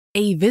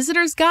A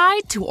visitor's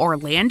guide to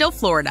Orlando,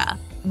 Florida.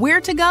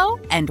 Where to go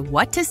and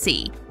what to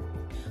see.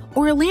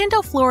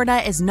 Orlando,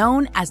 Florida is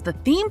known as the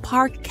theme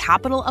park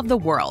capital of the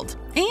world,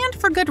 and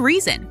for good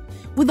reason.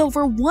 With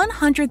over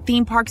 100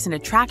 theme parks and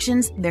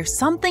attractions, there's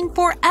something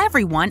for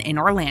everyone in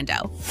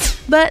Orlando.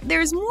 But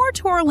there's more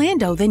to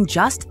Orlando than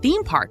just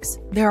theme parks.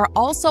 There are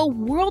also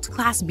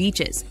world-class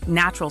beaches,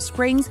 natural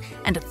springs,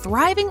 and a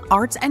thriving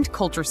arts and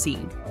culture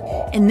scene.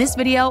 In this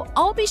video,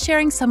 I'll be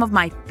sharing some of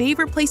my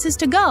favorite places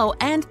to go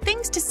and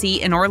things to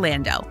see in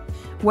Orlando.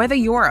 Whether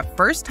you're a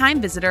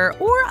first-time visitor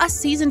or a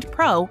seasoned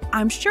pro,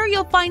 I'm sure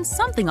you'll find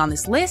something on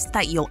this list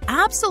that you'll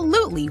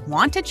absolutely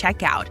want to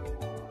check out.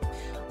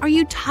 Are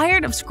you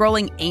tired of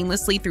scrolling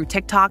aimlessly through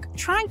TikTok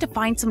trying to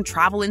find some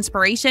travel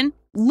inspiration?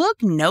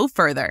 Look no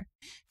further.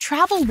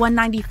 Travel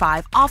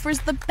 195 offers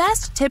the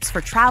best tips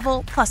for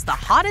travel plus the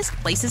hottest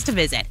places to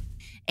visit.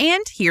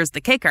 And here's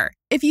the kicker.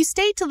 If you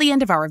stay till the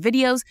end of our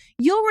videos,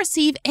 you'll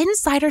receive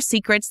insider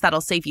secrets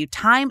that'll save you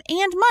time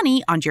and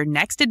money on your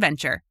next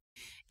adventure.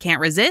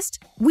 Can't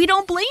resist? We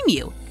don't blame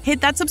you.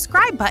 Hit that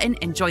subscribe button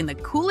and join the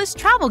coolest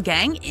travel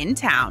gang in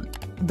town.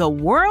 The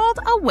world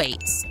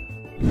awaits.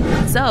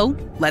 So,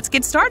 let's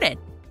get started.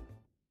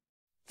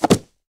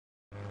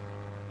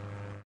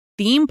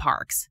 Theme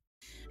parks.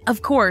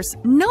 Of course,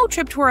 no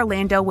trip to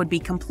Orlando would be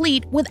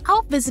complete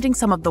without visiting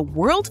some of the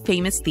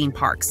world-famous theme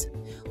parks.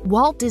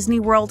 Walt Disney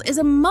World is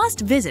a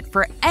must-visit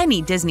for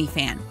any Disney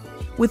fan.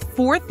 With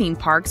 4 theme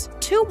parks,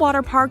 2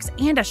 water parks,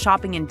 and a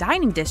shopping and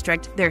dining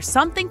district, there's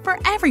something for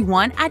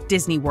everyone at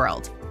Disney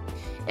World.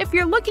 If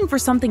you're looking for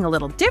something a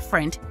little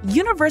different,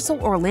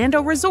 Universal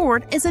Orlando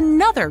Resort is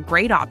another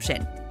great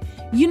option.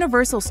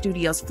 Universal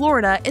Studios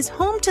Florida is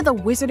home to the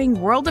wizarding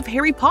world of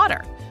Harry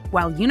Potter,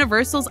 while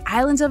Universal's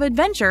Islands of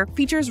Adventure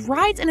features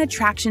rides and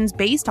attractions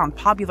based on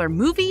popular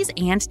movies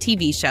and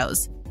TV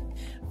shows.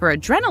 For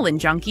adrenaline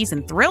junkies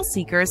and thrill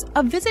seekers,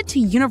 a visit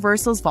to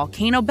Universal's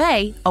Volcano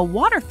Bay, a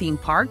water theme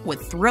park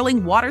with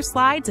thrilling water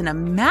slides and a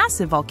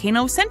massive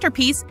volcano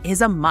centerpiece,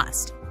 is a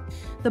must.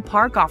 The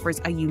park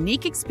offers a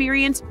unique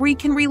experience where you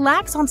can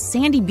relax on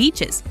sandy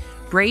beaches,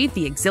 brave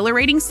the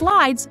exhilarating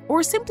slides,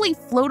 or simply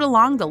float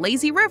along the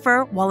lazy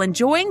river while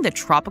enjoying the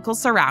tropical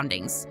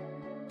surroundings.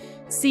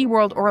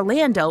 SeaWorld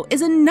Orlando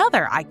is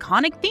another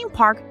iconic theme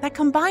park that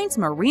combines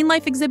marine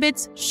life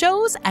exhibits,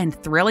 shows,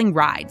 and thrilling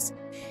rides.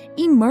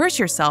 Immerse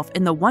yourself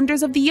in the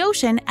wonders of the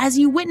ocean as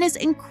you witness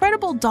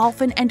incredible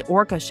dolphin and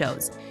orca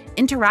shows,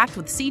 interact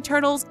with sea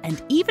turtles,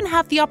 and even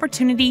have the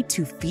opportunity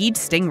to feed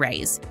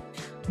stingrays.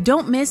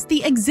 Don't miss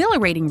the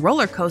exhilarating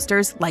roller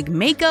coasters like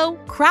Mako,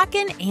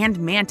 Kraken, and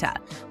Manta,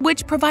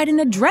 which provide an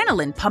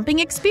adrenaline-pumping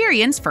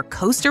experience for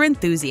coaster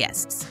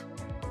enthusiasts.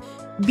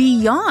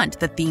 Beyond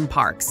the theme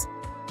parks.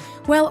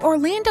 While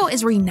Orlando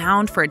is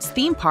renowned for its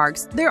theme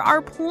parks, there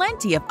are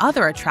plenty of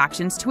other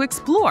attractions to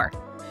explore.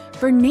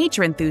 For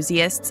nature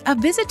enthusiasts, a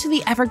visit to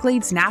the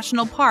Everglades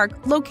National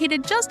Park,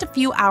 located just a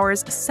few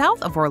hours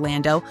south of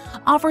Orlando,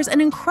 offers an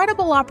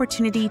incredible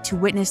opportunity to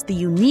witness the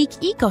unique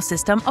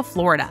ecosystem of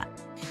Florida.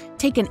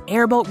 Take an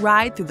airboat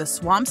ride through the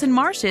swamps and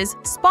marshes,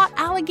 spot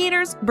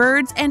alligators,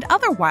 birds, and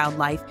other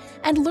wildlife,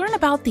 and learn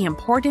about the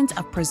importance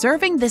of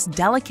preserving this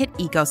delicate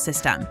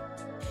ecosystem.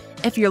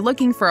 If you're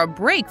looking for a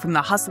break from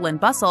the hustle and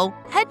bustle,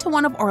 head to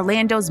one of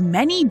Orlando's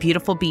many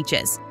beautiful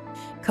beaches.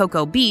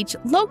 Cocoa Beach,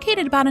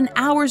 located about an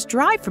hour's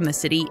drive from the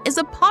city, is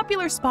a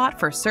popular spot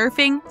for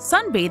surfing,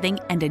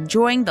 sunbathing, and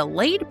enjoying the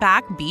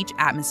laid-back beach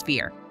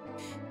atmosphere.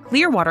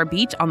 Clearwater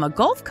Beach on the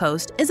Gulf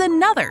Coast is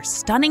another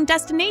stunning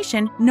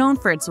destination known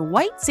for its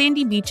white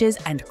sandy beaches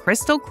and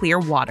crystal clear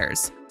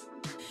waters.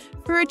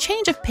 For a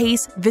change of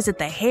pace, visit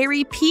the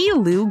Harry P.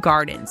 Lou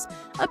Gardens,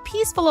 a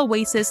peaceful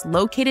oasis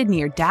located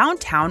near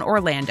downtown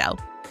Orlando.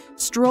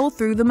 Stroll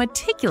through the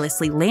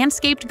meticulously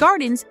landscaped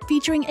gardens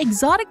featuring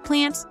exotic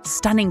plants,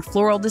 stunning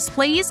floral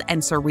displays,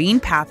 and serene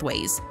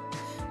pathways.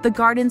 The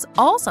gardens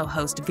also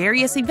host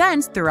various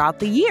events throughout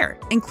the year,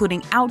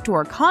 including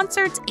outdoor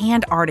concerts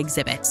and art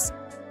exhibits.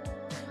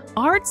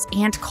 Arts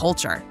and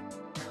culture.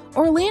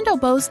 Orlando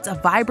boasts a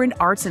vibrant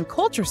arts and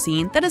culture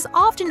scene that is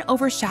often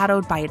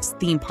overshadowed by its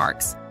theme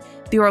parks.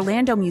 The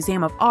Orlando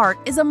Museum of Art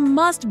is a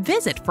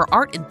must-visit for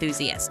art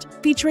enthusiasts,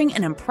 featuring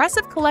an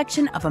impressive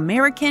collection of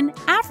American,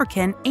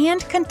 African,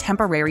 and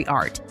contemporary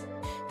art.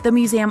 The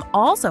museum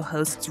also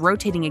hosts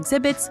rotating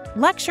exhibits,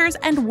 lectures,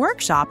 and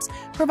workshops,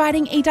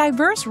 providing a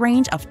diverse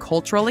range of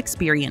cultural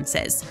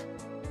experiences.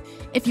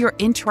 If you're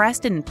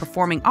interested in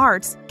performing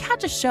arts,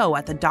 catch a show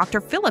at the Dr.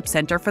 Phillips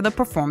Center for the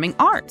Performing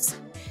Arts.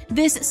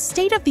 This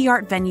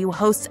state-of-the-art venue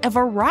hosts a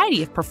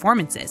variety of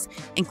performances,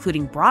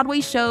 including Broadway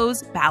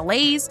shows,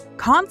 ballets,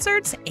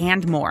 concerts,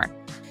 and more.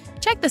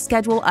 Check the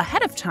schedule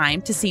ahead of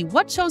time to see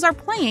what shows are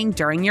playing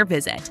during your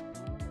visit.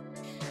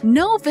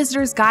 No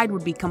visitor's guide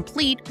would be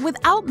complete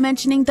without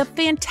mentioning the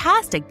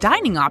fantastic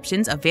dining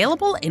options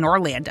available in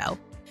Orlando.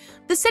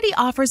 The city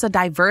offers a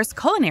diverse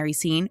culinary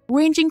scene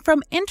ranging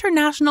from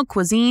international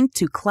cuisine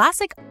to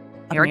classic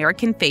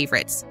American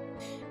favorites.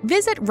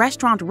 visit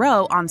Restaurant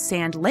Row on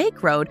Sand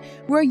Lake Road,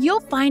 where you'll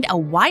find a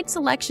wide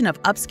selection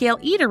of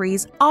upscale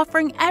eateries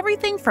offering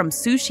everything from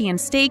sushi and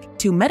steak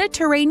to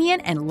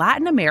Mediterranean and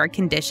Latin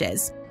American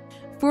dishes.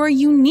 For a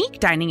unique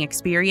dining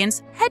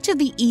experience, head to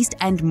the East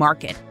End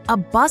Market, a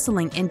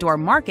bustling indoor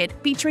market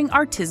featuring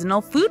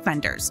artisanal food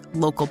vendors,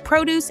 local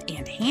produce,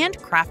 and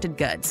handcrafted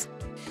goods.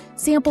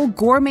 Sample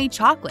gourmet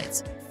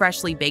chocolates,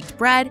 freshly baked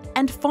bread,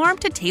 and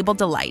farm-to-table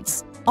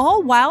delights,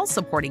 all while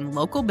supporting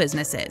local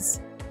businesses.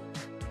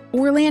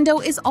 Orlando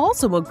is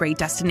also a great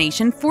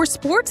destination for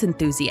sports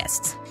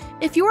enthusiasts.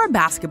 If you're a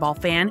basketball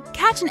fan,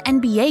 catch an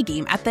NBA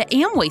game at the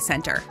Amway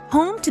Center,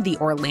 home to the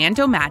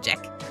Orlando Magic.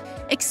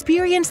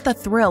 Experience the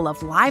thrill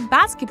of live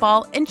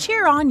basketball and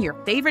cheer on your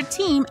favorite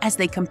team as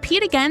they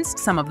compete against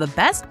some of the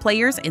best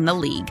players in the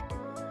league.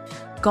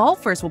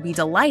 Golfers will be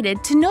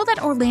delighted to know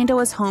that Orlando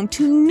is home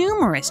to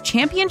numerous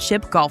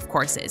championship golf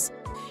courses.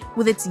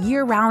 With its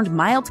year-round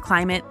mild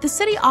climate, the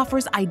city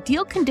offers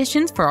ideal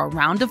conditions for a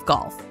round of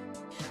golf.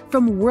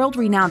 From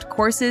world-renowned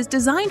courses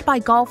designed by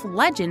golf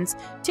legends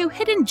to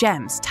hidden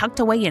gems tucked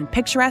away in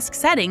picturesque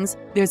settings,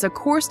 there's a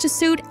course to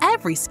suit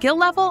every skill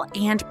level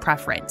and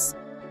preference.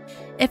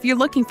 If you're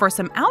looking for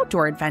some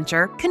outdoor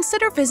adventure,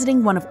 consider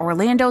visiting one of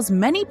Orlando's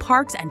many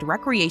parks and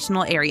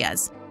recreational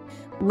areas.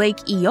 Lake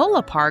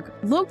Eola Park,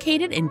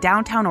 located in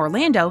downtown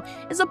Orlando,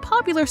 is a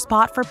popular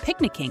spot for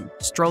picnicking,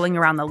 strolling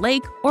around the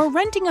lake, or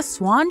renting a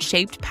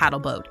swan-shaped paddle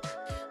boat.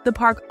 The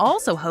park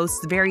also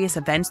hosts various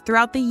events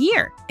throughout the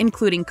year,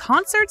 including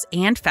concerts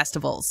and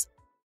festivals.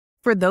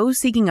 For those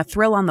seeking a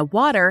thrill on the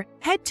water,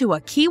 head to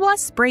Akiwa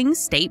Springs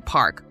State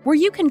Park, where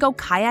you can go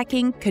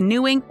kayaking,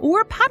 canoeing,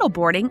 or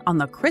paddleboarding on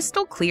the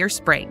crystal clear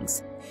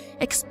springs.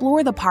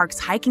 Explore the park's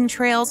hiking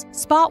trails,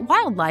 spot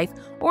wildlife,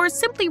 or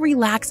simply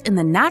relax in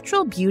the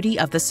natural beauty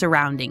of the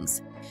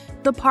surroundings.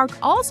 The park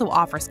also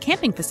offers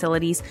camping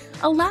facilities,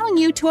 allowing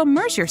you to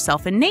immerse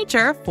yourself in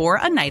nature for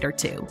a night or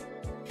two.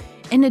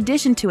 In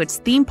addition to its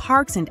theme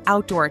parks and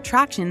outdoor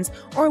attractions,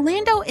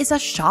 Orlando is a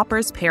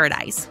shopper's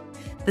paradise.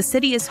 The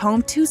city is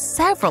home to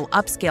several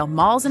upscale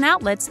malls and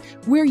outlets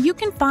where you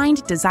can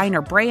find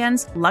designer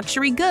brands,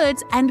 luxury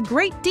goods, and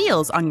great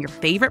deals on your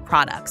favorite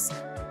products.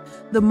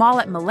 The Mall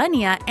at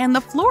Millenia and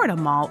the Florida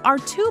Mall are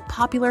two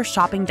popular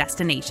shopping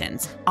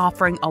destinations,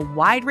 offering a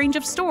wide range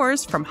of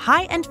stores from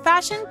high-end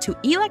fashion to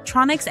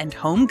electronics and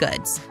home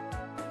goods.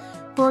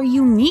 For a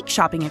unique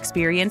shopping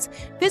experience,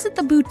 visit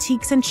the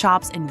boutiques and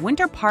shops in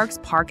Winter Park's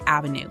Park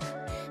Avenue.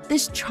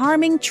 This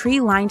charming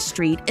tree-lined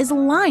street is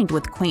lined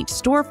with quaint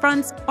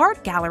storefronts,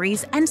 art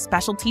galleries, and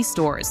specialty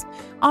stores,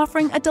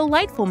 offering a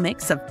delightful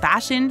mix of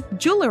fashion,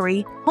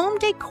 jewelry, home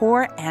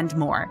decor, and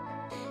more.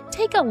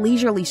 Take a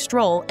leisurely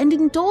stroll and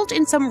indulge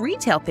in some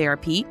retail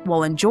therapy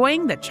while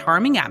enjoying the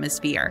charming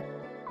atmosphere.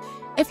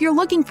 If you're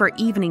looking for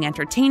evening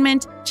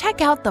entertainment, check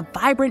out the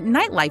vibrant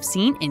nightlife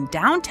scene in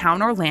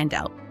downtown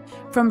Orlando.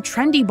 From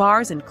trendy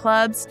bars and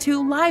clubs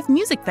to live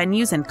music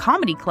venues and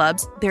comedy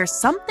clubs, there's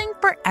something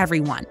for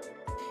everyone.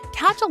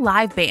 Catch a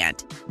live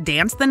band,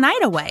 dance the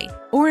night away,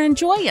 or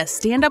enjoy a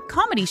stand-up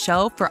comedy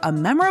show for a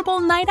memorable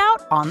night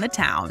out on the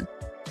town.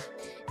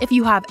 If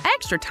you have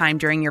extra time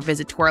during your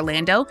visit to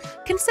Orlando,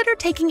 consider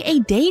taking a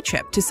day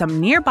trip to some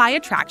nearby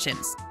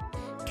attractions.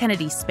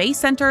 Kennedy Space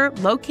Center,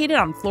 located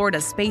on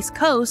Florida's Space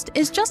Coast,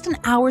 is just an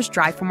hour's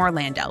drive from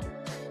Orlando.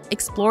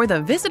 Explore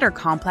the visitor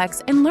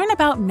complex and learn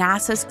about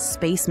NASA's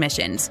space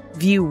missions,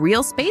 view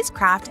real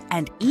spacecraft,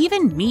 and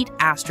even meet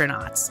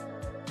astronauts.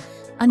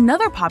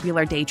 Another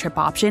popular day trip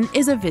option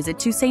is a visit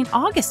to St.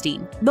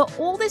 Augustine, the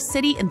oldest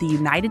city in the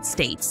United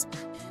States.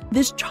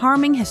 This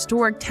charming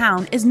historic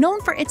town is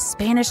known for its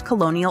Spanish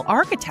colonial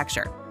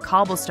architecture,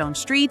 cobblestone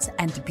streets,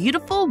 and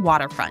beautiful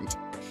waterfront.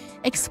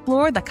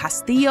 Explore the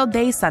Castillo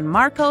de San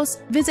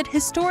Marcos, visit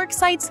historic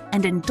sites,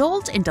 and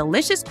indulge in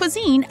delicious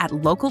cuisine at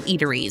local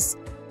eateries.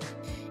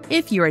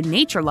 If you're a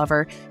nature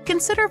lover,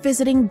 consider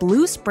visiting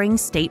Blue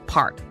Springs State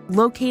Park,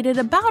 located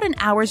about an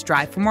hour's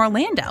drive from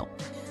Orlando.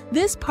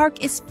 This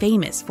park is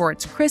famous for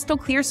its crystal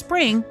clear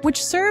spring,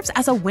 which serves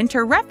as a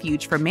winter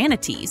refuge for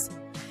manatees.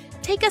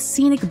 Take a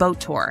scenic boat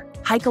tour,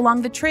 hike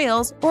along the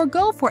trails, or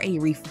go for a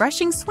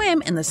refreshing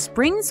swim in the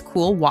spring's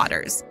cool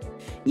waters.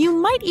 You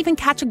might even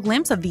catch a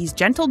glimpse of these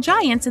gentle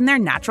giants in their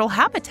natural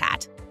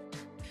habitat.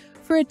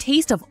 For a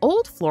taste of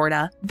old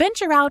Florida,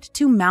 venture out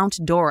to Mount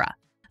Dora,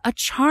 a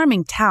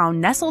charming town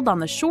nestled on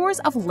the shores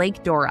of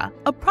Lake Dora,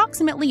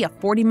 approximately a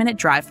 40-minute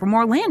drive from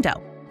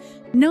Orlando.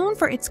 Known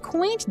for its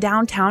quaint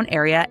downtown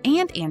area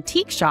and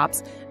antique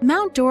shops,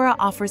 Mount Dora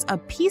offers a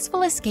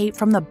peaceful escape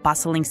from the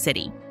bustling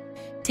city.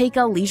 Take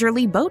a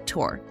leisurely boat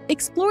tour,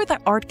 explore the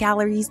art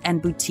galleries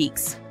and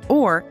boutiques,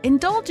 or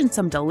indulge in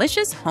some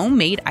delicious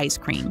homemade ice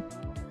cream.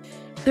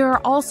 There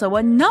are also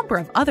a number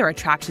of other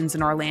attractions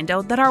in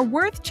Orlando that are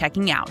worth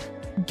checking out.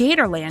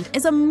 Gatorland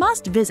is a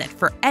must-visit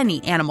for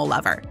any animal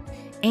lover.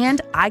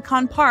 And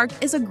Icon Park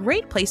is a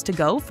great place to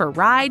go for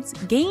rides,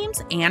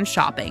 games, and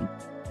shopping.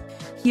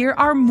 Here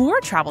are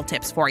more travel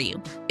tips for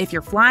you. If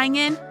you're flying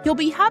in, you'll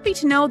be happy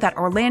to know that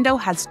Orlando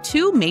has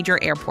two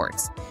major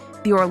airports.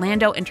 the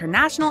Orlando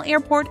International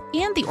Airport,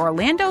 and the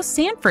Orlando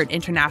Sanford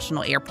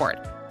International Airport.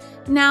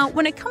 Now,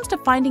 when it comes to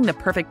finding the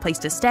perfect place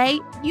to stay,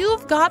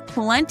 you've got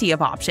plenty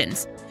of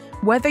options.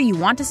 Whether you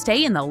want to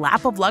stay in the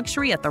lap of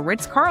luxury at the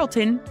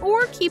Ritz-Carlton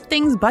or keep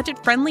things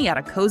budget-friendly at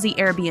a cozy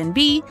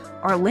Airbnb,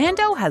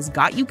 Orlando has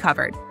got you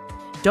covered.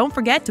 Don't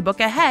forget to book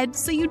ahead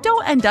so you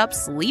don't end up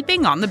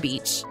sleeping on the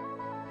beach.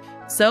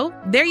 So,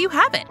 there you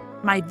have it,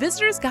 my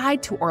visitor's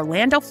guide to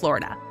Orlando,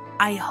 Florida.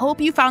 I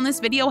hope you found this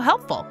video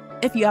helpful.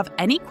 If you have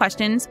any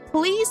questions,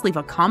 please leave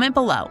a comment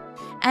below.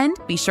 And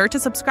be sure to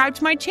subscribe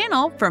to my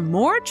channel for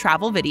more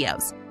travel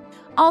videos.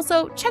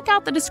 Also, check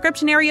out the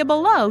description area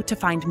below to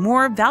find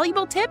more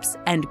valuable tips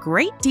and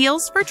great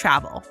deals for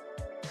travel.